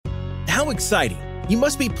How exciting! You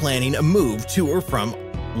must be planning a move to or from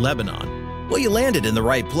Lebanon. Well, you landed in the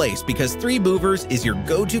right place because 3 Movers is your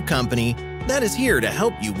go-to company that is here to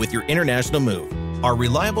help you with your international move. Our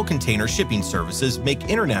reliable container shipping services make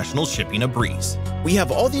international shipping a breeze. We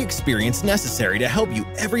have all the experience necessary to help you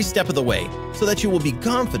every step of the way so that you will be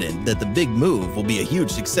confident that the big move will be a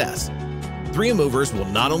huge success. 3 Movers will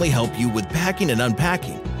not only help you with packing and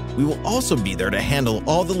unpacking, we will also be there to handle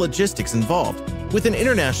all the logistics involved with an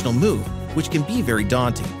international move, which can be very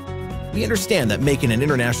daunting. We understand that making an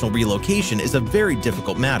international relocation is a very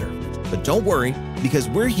difficult matter, but don't worry because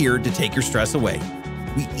we're here to take your stress away.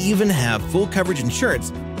 We even have full coverage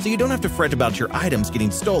insurance so you don't have to fret about your items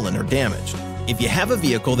getting stolen or damaged. If you have a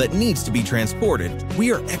vehicle that needs to be transported,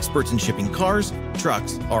 we are experts in shipping cars,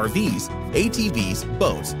 trucks, RVs, ATVs,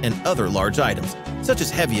 boats, and other large items, such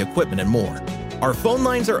as heavy equipment and more. Our phone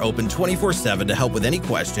lines are open 24/7 to help with any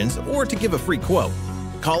questions or to give a free quote.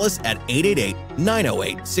 Call us at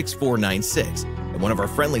 888-908-6496, and one of our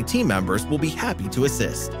friendly team members will be happy to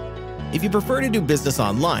assist. If you prefer to do business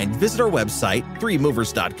online, visit our website,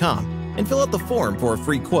 3movers.com, and fill out the form for a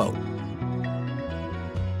free quote.